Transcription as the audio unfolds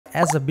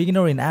As a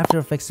beginner in After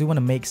Effects, you want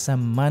to make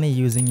some money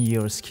using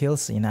your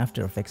skills in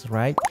After Effects,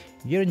 right?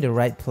 You're in the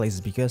right place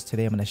because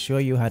today I'm going to show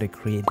you how to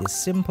create this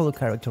simple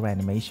character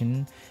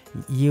animation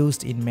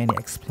used in many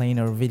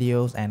explainer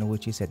videos and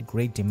which is at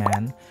great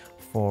demand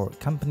for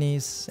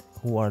companies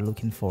who are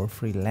looking for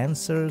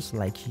freelancers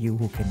like you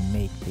who can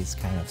make this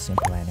kind of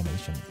simple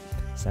animation.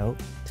 So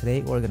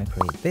today we're gonna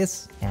create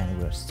this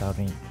and we're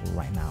starting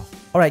right now.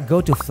 Alright,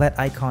 go to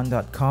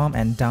flaticon.com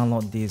and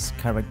download this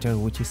character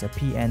which is a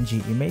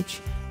PNG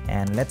image,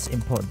 and let's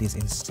import this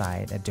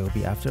inside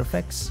Adobe After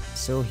Effects.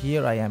 So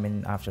here I am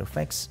in After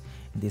Effects.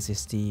 This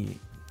is the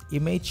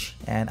image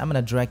and I'm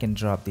gonna drag and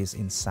drop this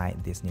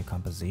inside this new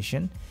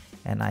composition,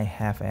 and I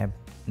have a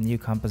new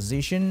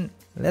composition.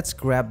 Let's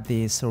grab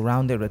this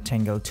rounded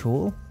rectangle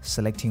tool,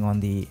 selecting on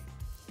the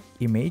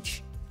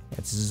image.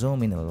 Let's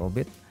zoom in a little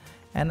bit.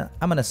 And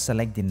I'm gonna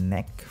select the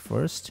neck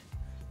first.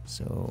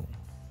 So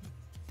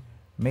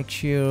make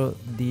sure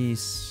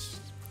these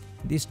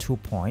 2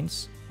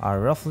 points are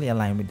roughly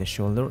aligned with the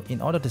shoulder.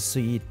 In order to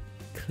see it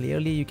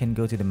clearly, you can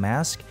go to the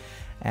mask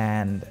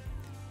and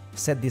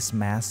set this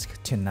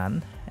mask to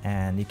none,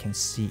 and you can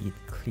see it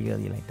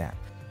clearly like that.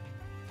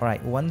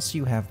 Alright, once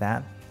you have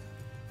that,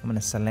 I'm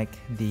gonna select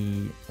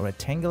the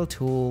rectangle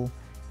tool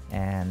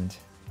and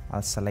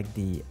I'll select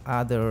the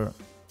other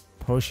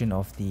portion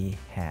of the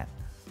head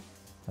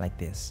like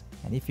this,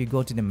 and if you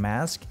go to the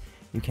mask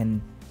you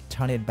can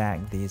turn it back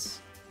this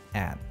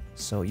add.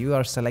 So you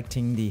are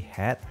selecting the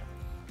head,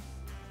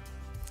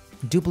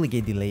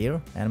 duplicate the layer,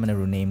 and I'm gonna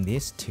rename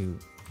this to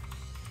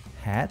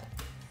head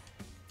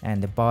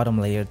and the bottom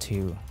layer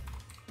to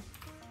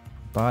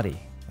body.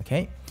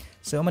 Okay,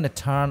 so I'm gonna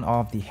turn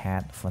off the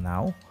head for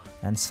now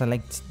and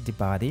select the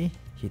body,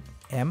 hit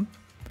M,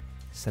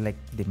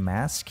 select the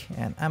mask,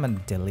 and I'm gonna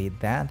delete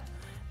that.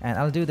 And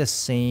I'll do the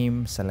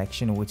same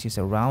selection, which is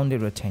a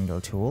rounded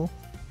rectangle tool,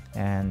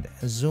 and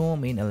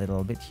zoom in a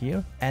little bit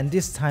here. And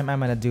this time I'm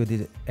gonna do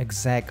the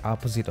exact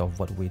opposite of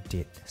what we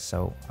did.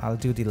 So I'll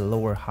do the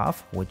lower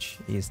half, which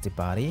is the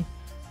body.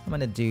 I'm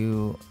gonna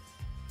do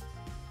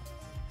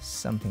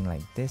something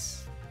like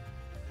this,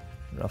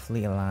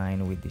 roughly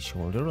align with the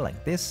shoulder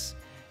like this,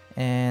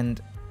 and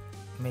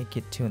make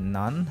it to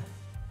none.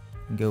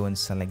 Go and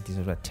select this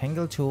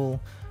rectangle tool.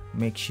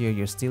 Make sure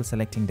you're still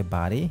selecting the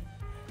body,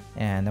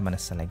 and I'm gonna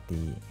select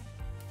the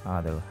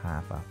other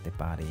half of the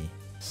body,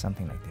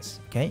 something like this.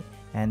 Okay,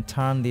 and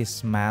turn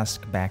this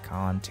mask back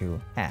on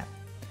to add.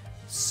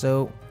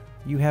 So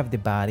you have the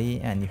body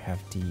and you have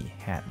the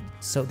head.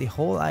 So the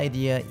whole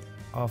idea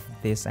of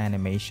this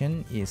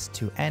animation is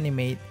to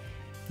animate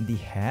the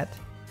head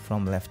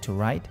from left to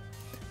right.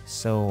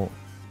 So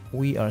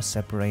we are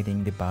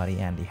separating the body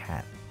and the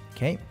head.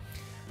 Okay,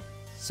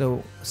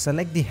 so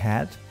select the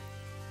head,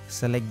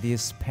 select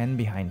this pen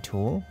behind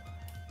tool,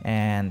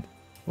 and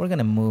we're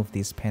gonna move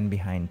this pen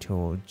behind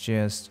tool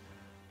just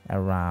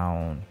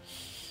around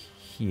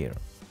here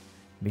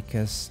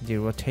because the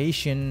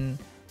rotation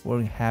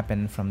will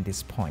happen from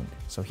this point.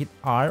 So hit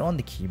R on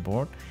the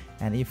keyboard,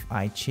 and if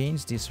I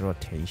change this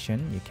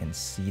rotation, you can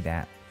see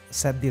that.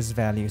 Set these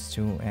values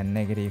to a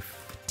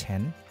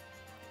 -10.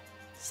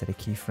 Set a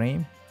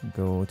keyframe,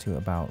 go to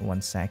about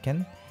 1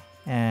 second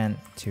and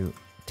to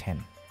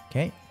 10.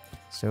 Okay,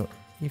 so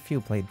if you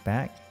play it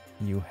back,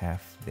 you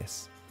have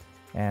this.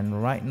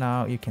 And right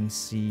now you can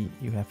see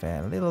you have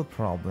a little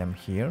problem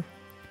here,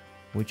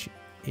 which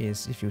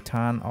is if you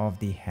turn off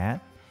the head,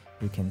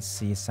 you can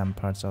see some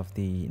parts of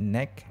the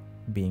neck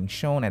being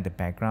shown at the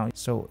background.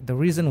 So the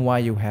reason why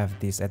you have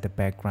this at the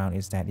background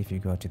is that if you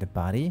go to the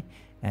body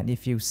and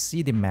if you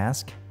see the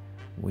mask,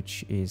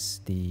 which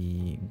is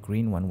the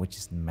green one, which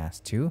is the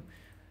mask 2,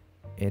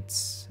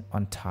 it's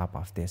on top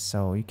of this.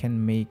 So you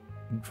can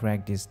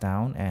drag this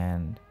down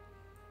and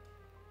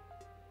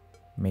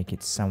make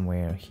it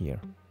somewhere here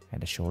at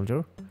the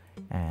shoulder,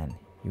 and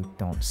you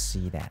don't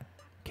see that.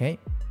 Okay,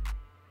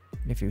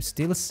 if you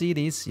still see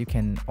this, you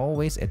can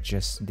always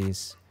adjust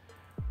this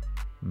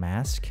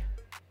mask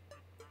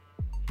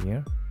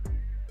here.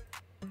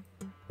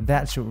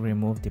 That should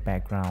remove the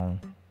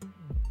background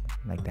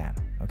like that.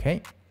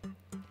 Okay,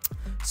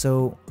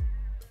 so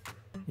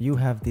you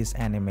have this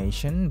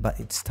animation,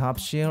 but it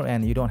stops here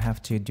and you don't have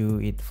to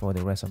do it for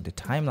the rest of the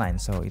timeline.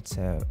 So it's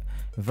a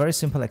very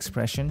simple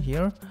expression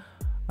here.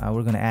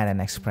 We're gonna add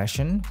an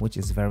expression which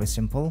is very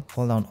simple.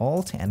 Hold down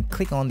Alt and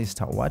click on the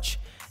stopwatch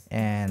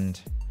and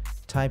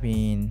type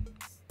in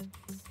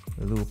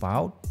loop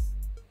out,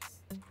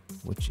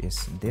 which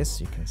is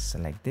this. You can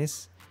select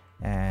this,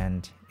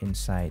 and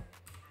inside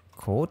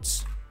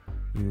quotes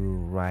you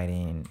write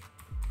in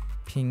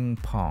ping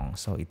pong,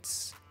 so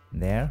it's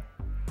there,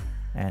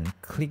 and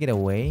click it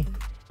away,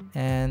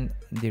 and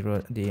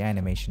the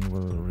animation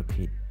will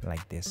repeat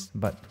like this.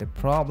 But the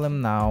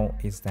problem now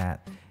is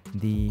that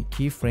the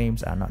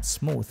keyframes are not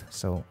smooth,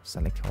 so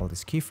select all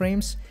these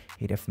keyframes,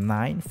 hit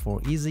F9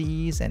 for easy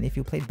ease, and if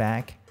you play it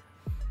back,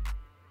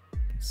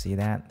 see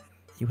that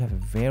you have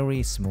a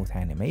very smooth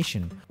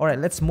animation. All right,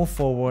 let's move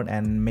forward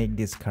and make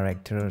this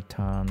character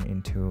turn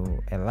into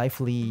a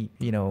lively,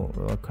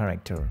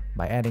 character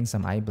by adding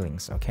some eye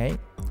blinks. Okay,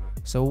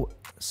 so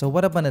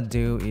what I'm gonna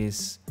do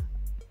is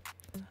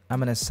I'm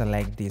gonna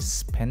select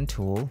this pen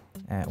tool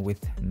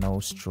with no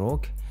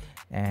stroke,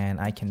 and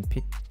I can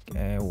pick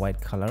a white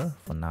color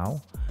for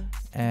now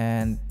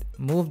and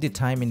move the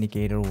time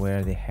indicator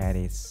where the head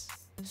is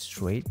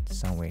straight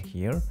somewhere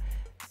here,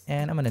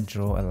 and I'm gonna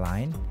draw a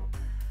line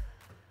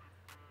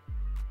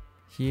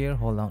here,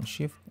 hold down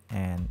shift,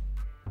 and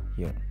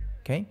here.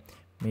 Okay,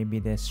 maybe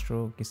the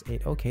stroke is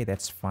 8. Okay,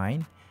 that's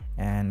fine.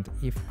 And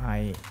if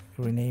I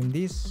rename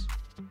this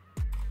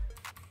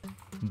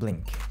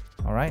blink,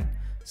 all right,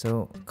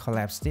 so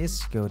collapse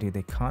this, go to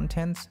the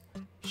content,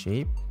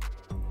 shape,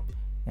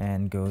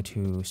 and go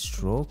to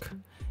stroke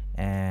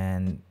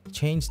and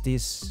change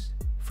this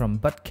from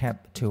butt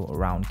cap to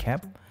round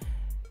cap,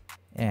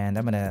 and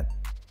I'm gonna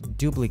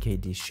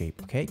duplicate this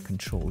shape. Okay,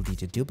 Control D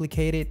to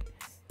duplicate it,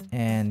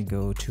 and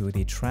go to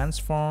the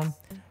transform,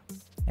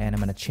 and I'm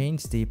gonna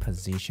change the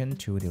position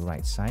to the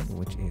right side,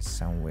 which is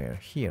somewhere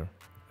here.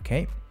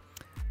 Okay,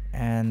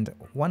 and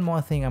one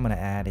more thing I'm gonna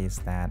add is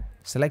that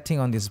selecting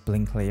on this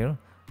blink layer,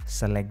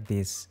 select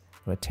this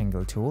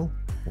rectangle tool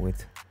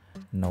with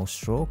no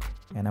stroke,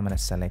 and I'm gonna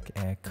select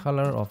a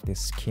color of the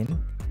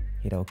skin,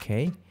 hit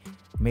OK.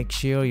 Make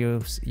sure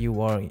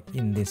you are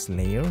in this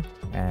layer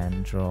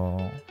and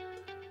draw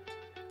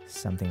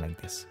something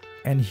like this,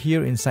 and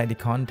here inside the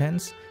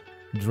contents,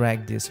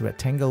 drag this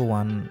rectangle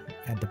one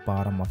at the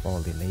bottom of all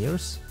the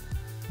layers,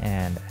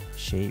 and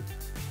shape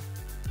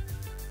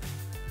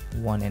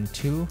 1 and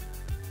 2,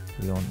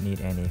 we don't need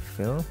any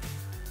fill,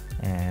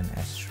 and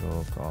a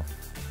stroke of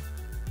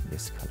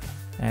this color.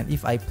 And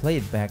if I play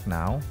it back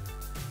now,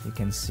 you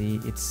can see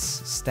it's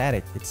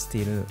static, it's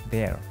still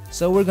there.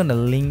 So we're gonna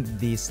link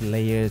this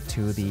layer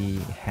to the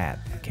head.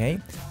 Okay,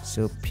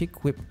 so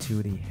pick whip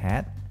to the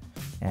head,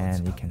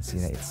 and you can see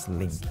that it's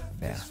linked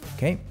there.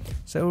 Okay,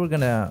 so we're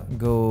gonna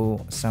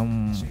go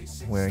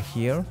somewhere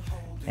here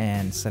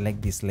and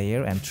select this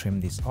layer and trim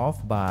this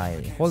off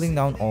by holding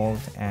down Alt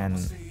and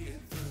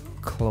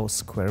close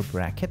square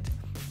bracket,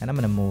 and I'm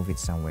gonna move it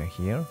somewhere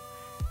here.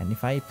 And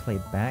if I play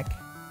it back,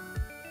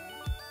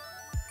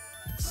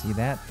 see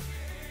that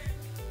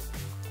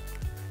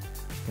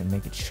you can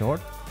make it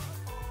short,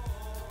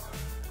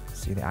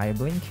 see the eye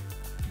blink,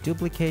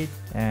 duplicate,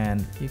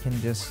 and you can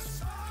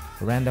just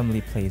randomly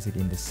place it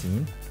in the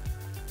scene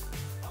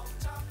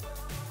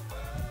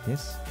like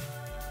this,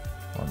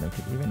 or make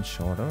it even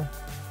shorter,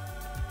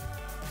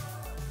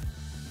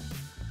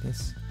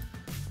 this.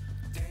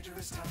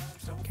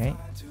 Okay,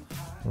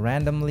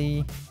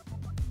 randomly,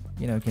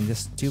 you can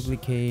just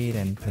duplicate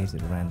and place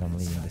it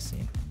randomly in the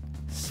scene,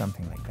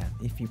 something like that.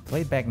 If you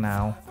play it back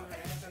now,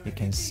 you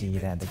can see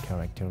that the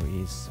character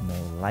is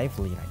more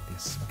lively like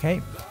this. Okay,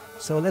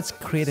 so let's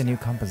create a new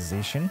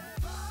composition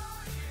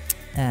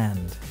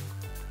and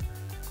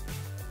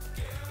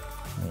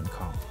main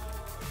comp,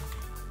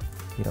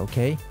 hit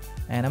OK,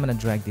 and I'm gonna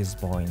drag this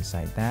boy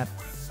inside that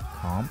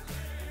comp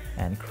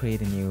and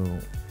create a new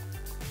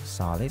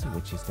solid,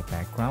 which is the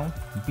background.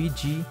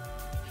 BG,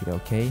 hit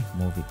OK,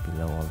 move it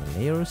below all the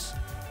layers,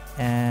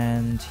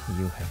 and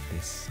you have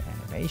this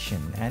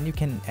animation, and you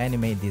can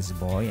animate this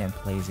boy and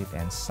place it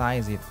and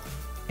size it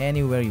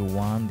anywhere you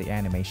want. The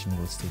animation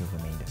will still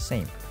remain the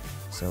same.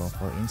 So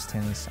for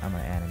instance, I'm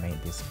gonna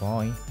animate this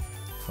boy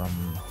from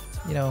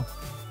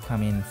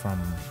coming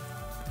from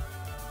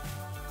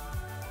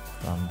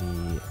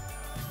the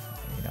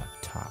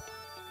top,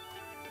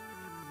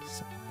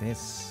 so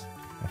this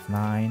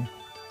F9,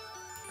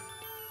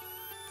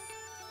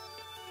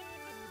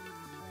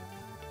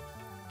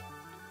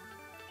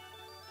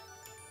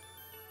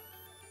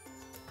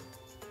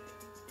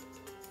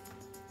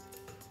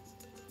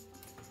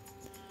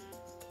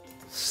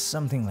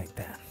 something like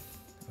that.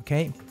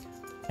 Okay,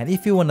 and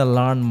if you want to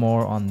learn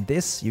more on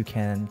this, you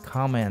can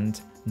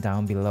comment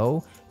down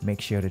below.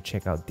 Make sure to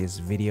check out this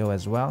video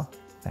as well.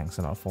 Thanks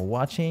a lot for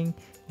watching,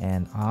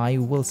 and I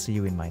will see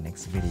you in my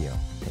next video.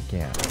 Take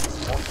care.